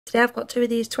today I've got 2 of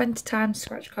these 20 times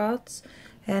scratch cards,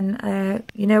 and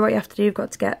you know what you have to do. You've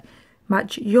got to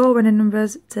match your winning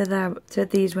numbers to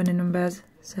these winning numbers.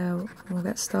 So we'll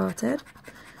get started.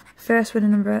 First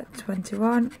winning number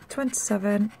 21,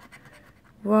 27,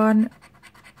 1,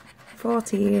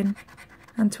 14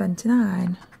 and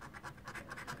 29.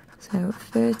 So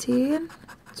 13,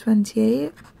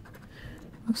 28,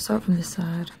 we'll start from this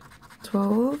side,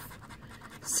 12,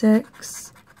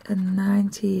 6 and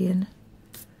 19.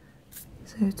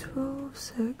 So 12,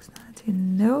 6,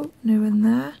 19, no in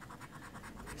there.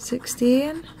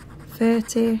 16,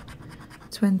 30,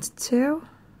 22,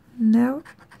 no.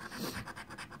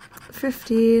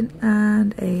 15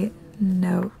 and 8,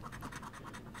 no.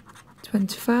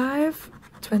 25,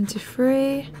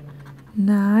 23,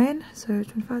 9, so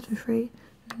 25, 23,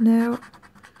 no.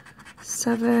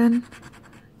 7,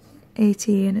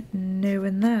 18, no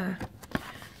in there.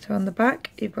 So on the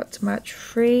back you've got to match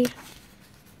 3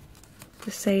 the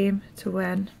same to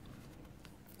win.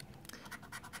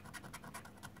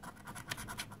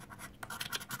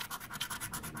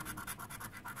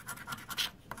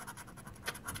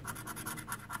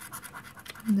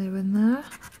 No in there.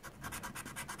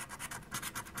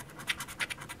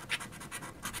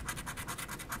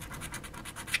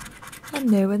 And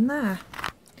no in there.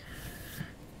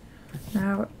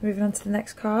 Now moving on to the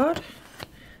next card.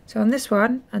 So on this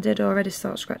one, I did already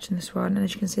start scratching this one, and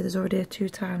as you can see there's already a 2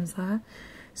 times there.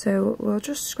 So we'll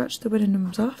just scratch the winning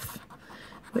numbers off,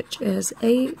 which is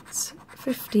 8,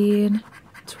 15,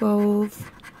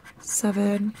 12,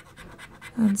 7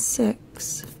 and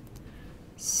 6.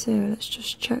 So let's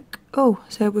just check. Oh,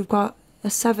 so we've got a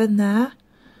 7 there.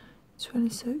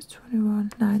 26,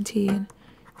 21, 19.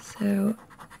 So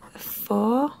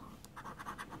 4,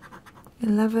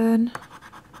 11,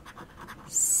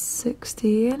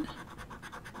 16,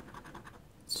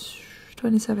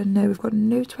 27, no, we've got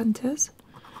no 20s.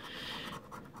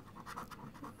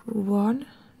 1,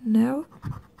 no.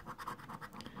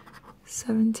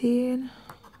 17,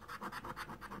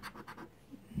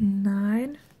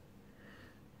 9,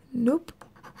 nope.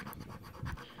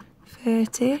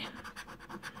 30,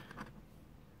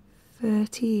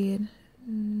 13,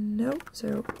 no.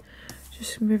 So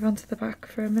just move on to the back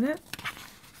for a minute.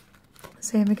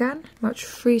 Same again, match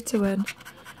 3 to win.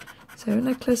 So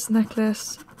necklace,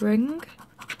 necklace, ring,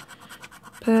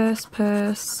 purse,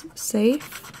 purse,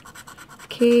 safe,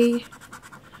 key,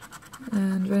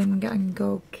 and ring and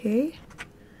gold key.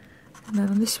 And then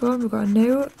on this one we've got a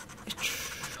note,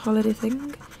 a holiday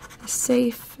thing, a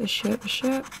safe, a shirt,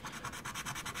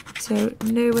 So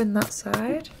no in that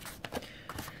side.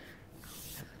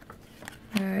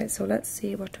 Alright, so let's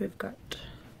see what we've got.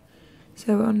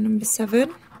 So on number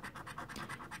 7,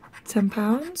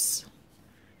 £10,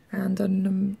 and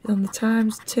on the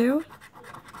times 2.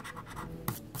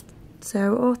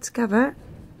 So altogether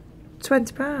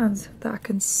 £20 that I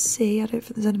can see. I don't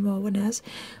think there's any more winners,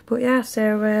 but yeah.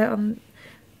 So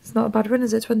it's not a bad win,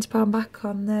 is it? £20 back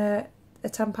on a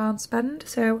 £10 spend.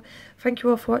 So thank you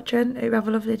all for watching. Hope you have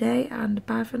a lovely day, and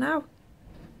bye for now.